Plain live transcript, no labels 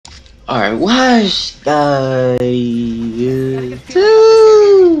Alright, what's guys?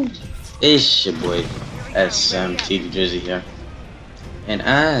 It's your boy SMT Drizzy here. And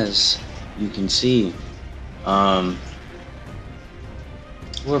as you can see, we're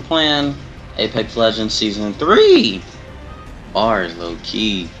playing Apex Legends Season 3. Bars low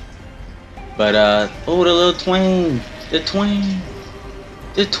key. But oh, the little twang. The twang.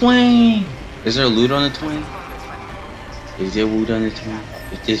 The twang. Is there loot on the twang? Is there wood on the twang?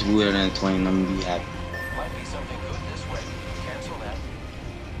 If there's wood on the twang, I'm gonna be happy. Might be something good this way. Cancel that.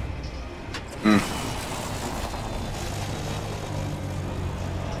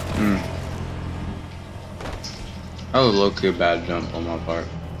 That was a low-key bad jump on my part.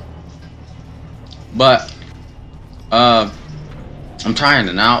 But I'm trying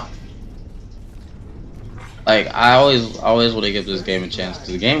it out. Like I always want to give this game a chance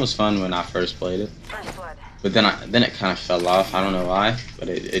because the game was fun when I first played it. But then it kind of fell off. I don't know why, but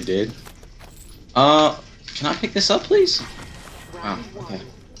it did. Can I pick this up, please? Oh, okay.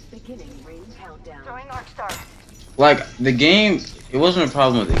 Like the game, it wasn't a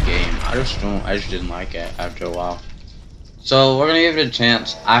problem with the game. I just didn't like it after a while. So we're gonna give it a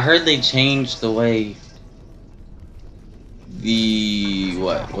chance. I heard they changed the way the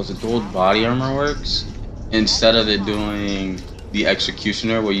gold body armor works. Instead of it doing the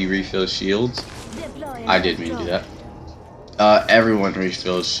executioner where you refill shields. I did mean to do that. Everyone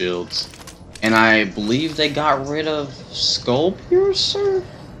refills shields. And I believe they got rid of Skull Piercer?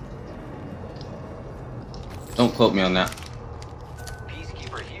 Don't quote me on that.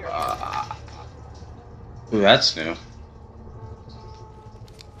 Peacekeeper here. Ooh, that's new.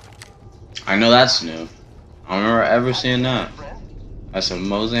 I know that's new. I don't remember ever seeing that. That's a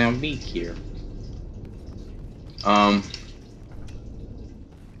Mozambique here.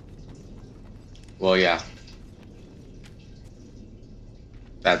 Well, yeah.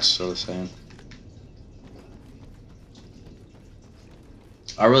 That's still the same.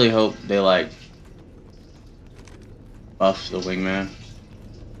 I really hope they, like, buff the wingman.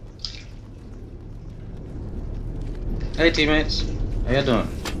 Hey, teammates. How you doing?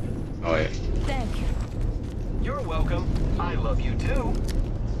 Oh, wait. Thank you. You're welcome. I love you too.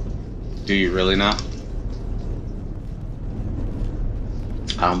 Do you really now?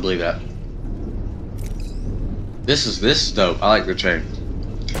 I don't believe that. This is dope. I like the train.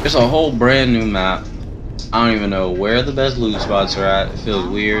 It's a whole brand new map. I don't even know where the best loot spots are at. It feels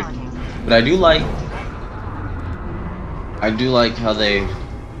weird, but I do like how they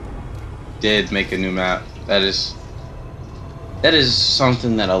did make a new map. That is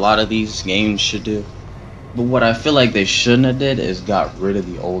something that a lot of these games should do. But what I feel like they shouldn't have did is got rid of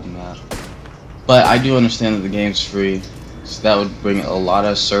the old map. But I do understand that the game's free, so that would bring a lot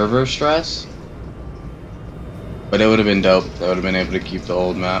of server stress. But it would have been dope. They would have been able to keep the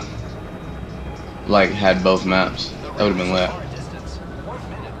old map. Like, had both maps. That would have been lit.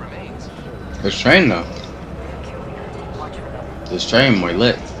 This train, though. This train, more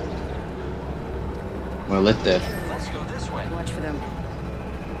lit. More lit there. Let's go this way. Watch for them.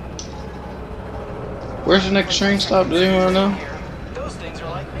 Where's the next train stop? Does anyone know? Those things are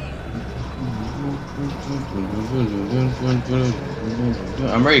like me.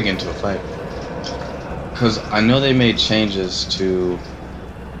 I'm ready to get into a fight. Because I know they made changes to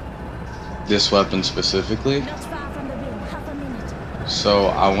this weapon specifically. Not far from the ring. Half a minute. So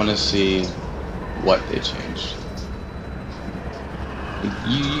I want to see what they changed.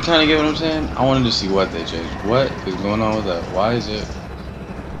 You kind of get what I'm saying? I wanted to see what they changed. What is going on with that? Why is it?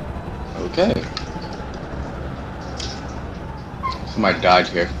 Okay. Somebody died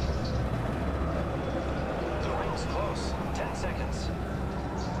here. The ring's close. 10 seconds.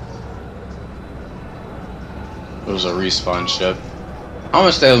 It was a respawn ship. I'm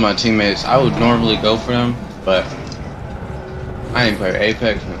gonna stay with my teammates. I would normally go for them, but I ain't played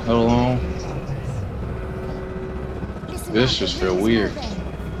Apex in so long. This just feel weird.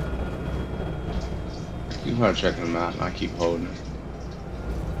 Keep on checking them out, and I keep holding it.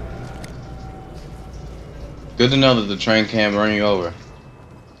 Good to know that the train can't run you over.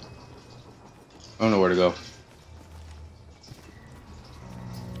 I don't know where to go.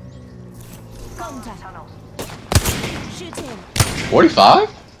 Contact. Shoot him. 45?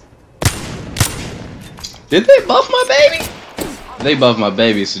 Did they buff my baby? They buffed my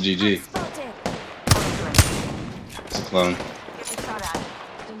baby, it's a GG. Spotted. It's a clone.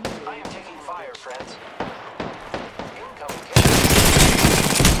 I am taking fire, friends. Incoming.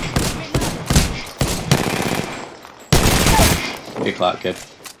 Get clock, kid.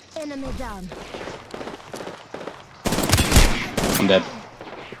 Enemy down. I'm dead.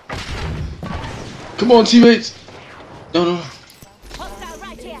 Come on, teammates. No. Hostile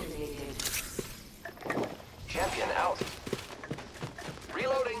right here. Champion out.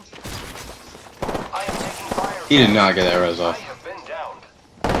 Reloading. I am taking fire. He did not get that res I off. have been downed.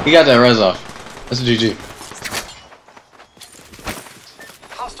 He got that res off. That's a GG.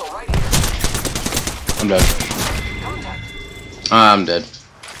 Hostile right here. I'm dead. Contact. I'm dead.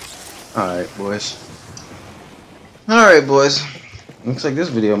 Alright, boys. Alright, boys. Looks like this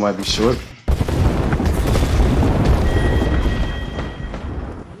video might be short.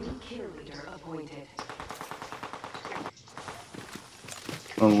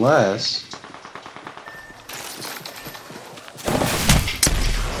 Unless...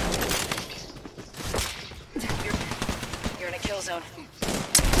 You're in a kill zone.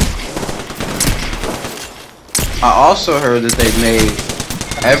 I also heard that they made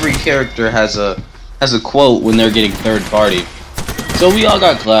every character has a quote when they're getting third party. So we all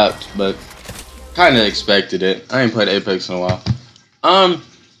got clapped, but kind of expected it. I ain't played Apex in a while. I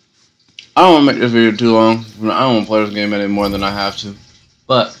don't want to make this video too long. I don't want to play this game any more than I have to.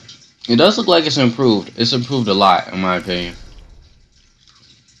 But it does look like it's improved. It's improved a lot, in my opinion.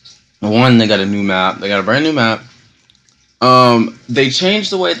 One, they got a new map. They got a brand new map. They changed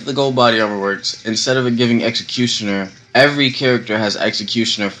the way that the gold body armor works. Instead of it giving Executioner, every character has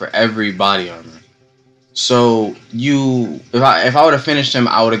Executioner for every body armor. So if I would have finished him,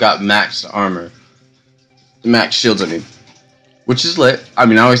 I would have got maxed armor, max shields. I mean, which is lit. I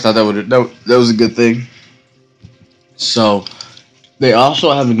mean, I always thought that was a good thing. So they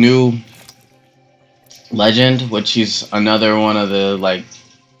also have a new legend, which is another one of the like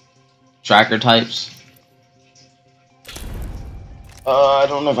tracker types. I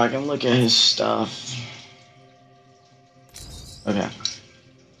don't know if I can look at his stuff. Okay.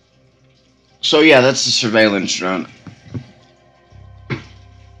 So yeah, that's the surveillance drone.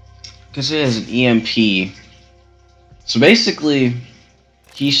 Because it has an EMP. So basically,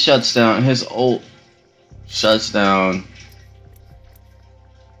 he shuts down, his ult shuts down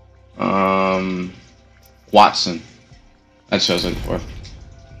Watson. That's what I was looking for.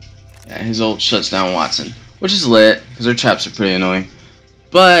 Yeah, his ult shuts down Watson. Which is lit, because their traps are pretty annoying.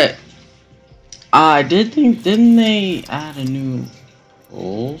 But I did think, didn't they add a new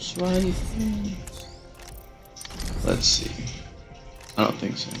pulse rifle? Let's see. I don't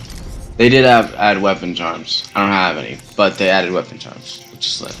think so. They did add weapon charms. I don't have any, but they added weapon charms, which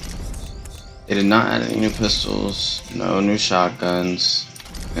is lit. They did not add any new pistols, no new shotguns,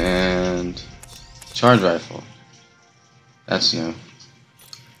 and charge rifle. That's new.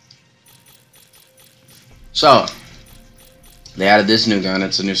 So, they added this new gun.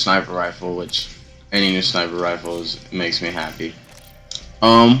 It's a new sniper rifle, which any new sniper rifle makes me happy.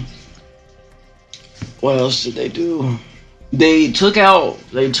 What else did they do? They took out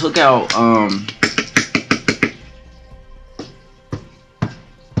the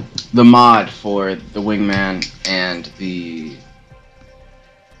mod for the wingman and the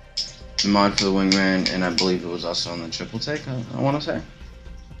mod for the wingman, and I believe it was also on the triple take. I want to say.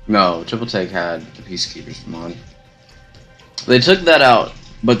 No, Triple Take had the Peacekeepers mod. They took that out,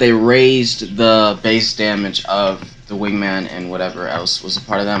 but they raised the base damage of the wingman and whatever else was a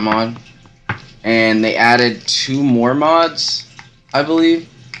part of that mod. And they added 2 more mods, I believe.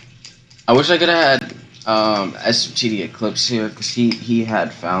 I wish I could have had STD Eclipse here, because he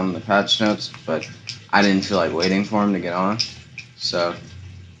had found the patch notes, but I didn't feel like waiting for him to get on. So,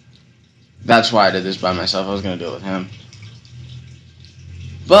 that's why I did this by myself. I was going to do it with him.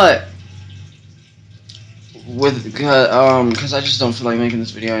 But because I just don't feel like making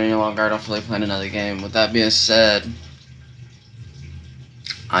this video any longer. I don't feel like playing another game. With that being said,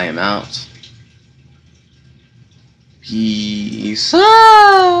 I am out. Peace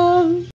out.